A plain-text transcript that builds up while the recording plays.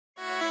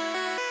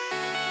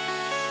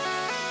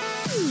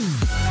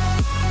What's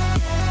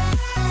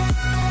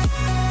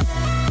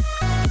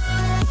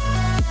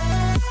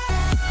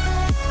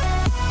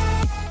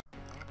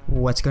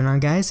going on,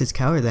 guys? It's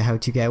Kyle, the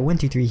how-to guy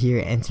 123 here,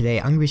 and today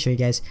I'm going to be showing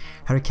you guys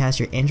how to cast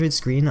your Android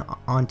screen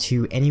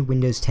onto any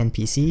Windows 10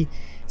 PC.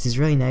 This is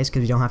really nice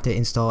because you don't have to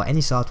install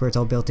any software. It's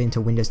all built into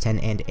Windows 10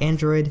 and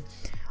Android.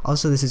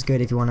 Also, this is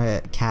good if you want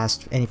to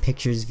cast any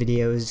pictures,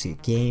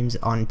 videos, games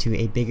onto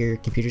a bigger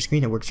computer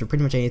screen. It works for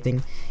pretty much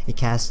anything. It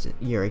casts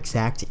your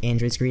exact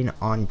Android screen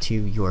onto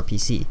your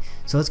PC.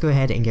 So let's go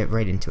ahead and get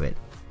right into it.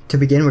 To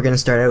begin, we're going to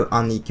start out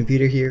on the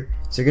computer here.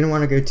 So you're going to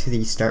want to go to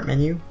the Start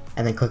menu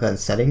and then click on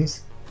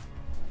Settings.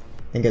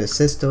 Then go to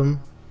System,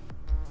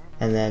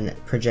 and then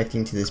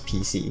Projecting to this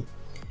PC.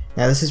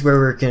 Now this is where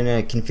we're going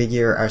to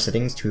configure our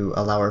settings to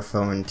allow our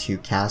phone to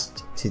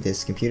cast to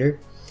this computer.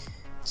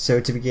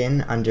 So to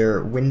begin,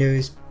 under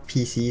Windows,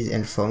 PCs,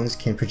 and phones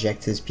can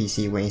project to this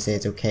PC when you say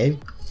it's okay.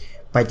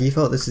 By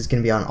default, this is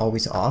going to be on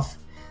Always Off.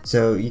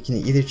 So you can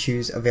either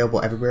choose Available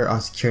Everywhere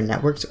on Secure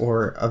Networks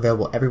or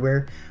Available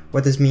Everywhere.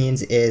 What this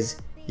means is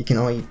you can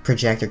only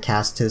project or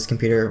cast to this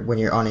computer when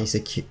you're on a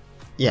secure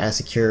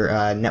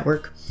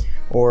network.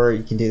 Or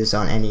you can do this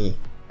on any,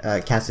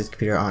 cast this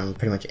computer on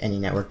pretty much any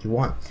network you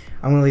want.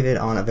 I'm going to leave it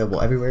on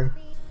Available Everywhere,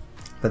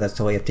 but that's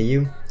totally up to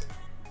you.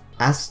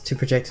 Ask to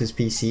project to this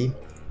PC.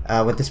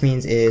 What this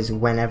means is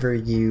whenever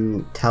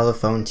you tell the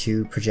phone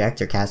to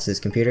project or cast to this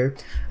computer,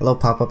 a little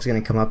pop-up is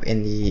going to come up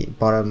in the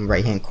bottom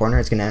right hand corner.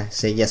 It's going to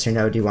say yes or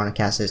no, do you want to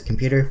cast to this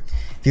computer?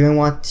 If you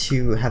want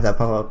to have that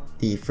pop up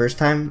the first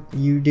time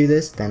you do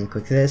this, then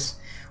click this.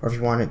 Or if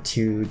you want it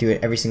to do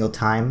it every single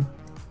time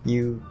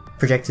you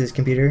project to this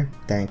computer,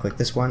 then click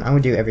this one. I'm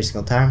going to do it every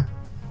single time.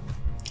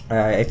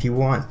 If you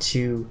want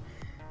to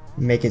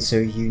make it so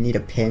you need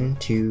a pin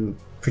to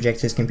project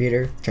to this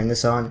computer, turn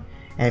this on.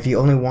 And if you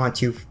only want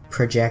to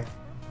project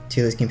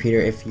to this computer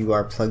if you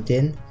are plugged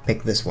in,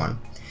 pick this one.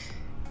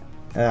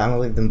 I'm going to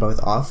leave them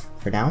both off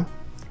for now.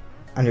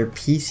 Under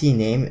PC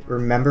name,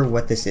 remember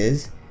what this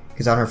is,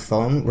 because on our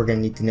phone we're going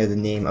to need to know the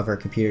name of our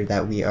computer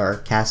that we are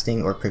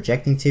casting or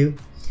projecting to,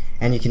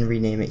 and you can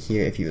rename it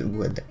here if you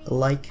would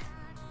like.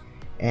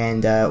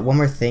 And one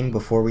more thing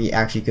before we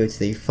actually go to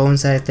the phone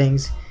side of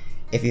things,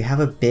 if you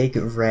have a big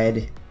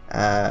red,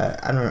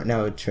 I don't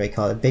know what should I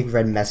call it, a big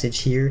red message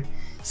here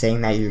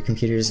saying that your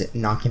computer is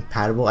not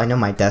compatible. I know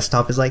my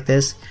desktop is like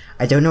this.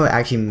 I don't know what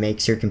actually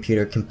makes your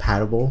computer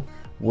compatible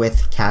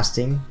with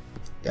casting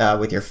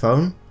with your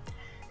phone,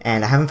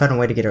 and I haven't found a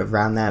way to get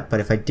around that,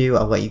 but if I do,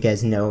 I'll let you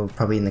guys know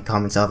probably in the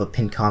comments. I'll have a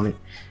pinned comment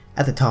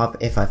at the top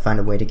if I find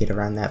a way to get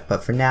around that,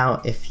 but for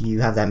now, if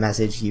you have that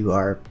message, you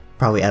are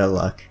probably out of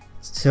luck.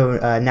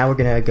 So now we're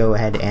going to go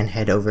ahead and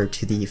head over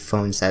to the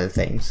phone side of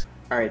things.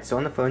 Alright, so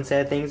on the phone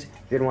side of things,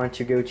 you're going to want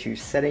to go to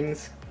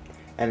Settings,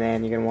 and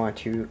then you're going to want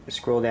to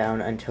scroll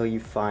down until you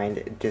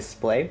find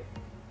Display,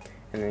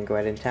 and then go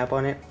ahead and tap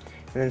on it,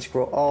 and then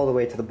scroll all the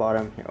way to the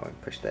bottom. Here, I'll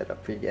push that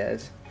up for you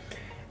guys,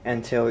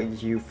 until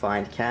you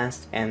find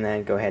Cast, and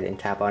then go ahead and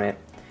tap on it,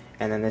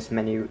 and then this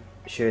menu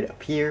should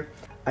appear.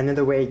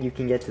 Another way you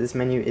can get to this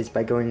menu is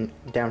by going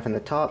down from the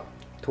top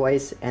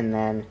twice, and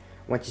then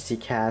once you see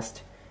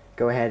Cast,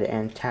 go ahead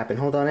and tap and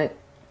hold on it,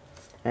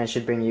 and it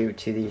should bring you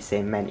to the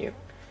same menu.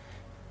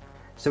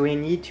 So we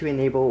need to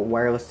enable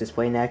wireless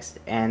display next,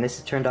 and this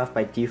is turned off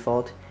by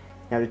default.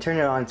 Now to turn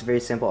it on, it's very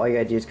simple. All you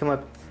gotta do is come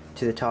up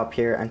to the top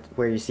here and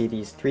where you see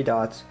these three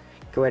dots,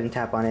 go ahead and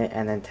tap on it,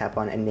 and then tap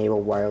on enable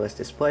wireless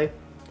display.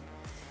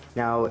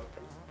 Now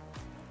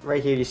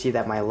right here you see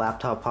that my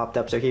laptop popped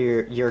up, so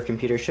here your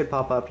computer should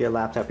pop up, your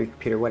laptop, your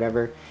computer,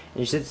 whatever, and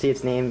you should see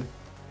its name.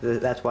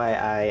 That's why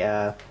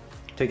I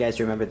told you guys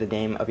to remember the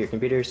name of your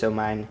computer. So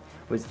mine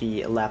was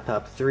the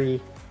laptop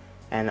 3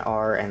 and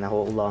R and the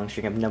whole long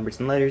string of numbers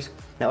and letters.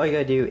 Now all you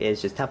gotta do is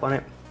just tap on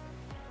it,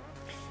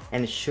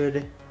 and it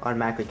should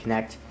automatically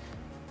connect.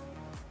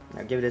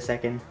 Now give it a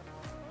second.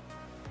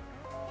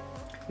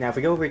 Now if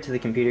we go over to the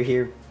computer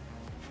here,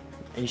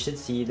 you should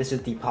see this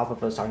is the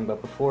pop-up I was talking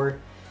about before,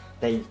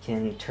 that you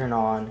can turn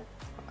on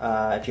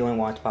if you only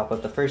want it to pop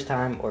up the first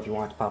time, or if you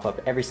want it to pop up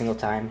every single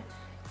time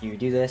you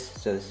do this.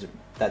 So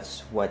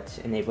that's what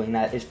enabling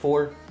that is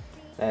for,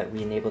 that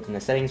we enabled in the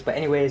settings. But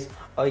anyways,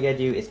 all you gotta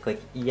do is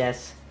click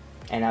yes,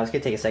 and now it's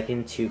gonna take a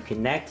second to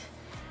connect,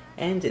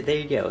 and there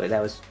you go.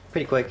 That was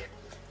pretty quick,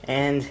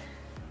 and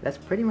that's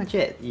pretty much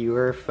it.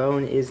 Your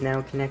phone is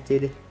now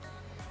connected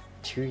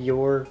to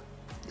your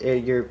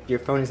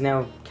phone is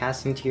now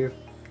casting to your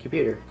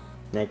computer.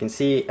 Now you can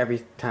see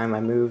every time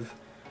I move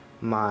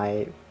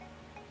my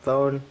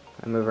phone,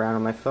 I move around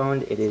on my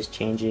phone, it is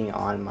changing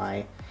on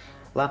my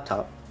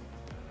laptop.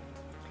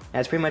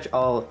 That's pretty much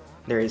all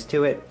there is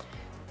to it.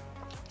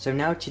 So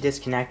now to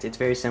disconnect, it's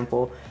very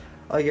simple.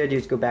 All you gotta do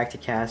is go back to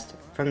Cast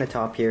from the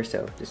top here,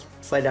 so just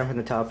slide down from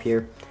the top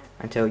here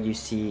until you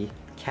see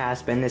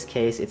Cast, but in this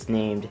case it's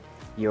named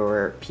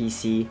your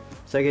PC.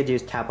 So all you gotta do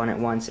is tap on it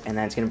once, and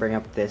then it's gonna bring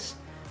up this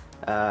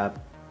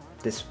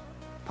this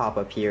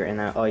pop-up here, and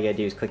then all you gotta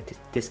do is click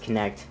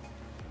disconnect,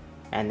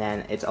 and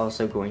then it's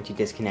also going to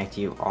disconnect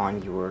you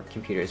on your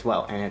computer as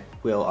well, and it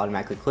will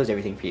automatically close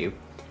everything for you.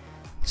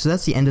 So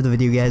that's the end of the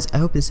video, guys. I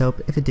hope this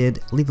helped. If it did,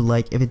 leave a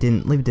like. If it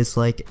didn't, leave a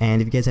dislike.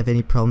 And if you guys have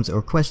any problems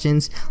or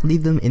questions,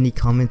 leave them in the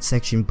comments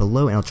section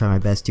below, and I'll try my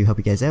best to help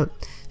you guys out.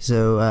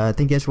 So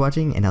thank you guys for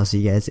watching, and I'll see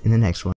you guys in the next one.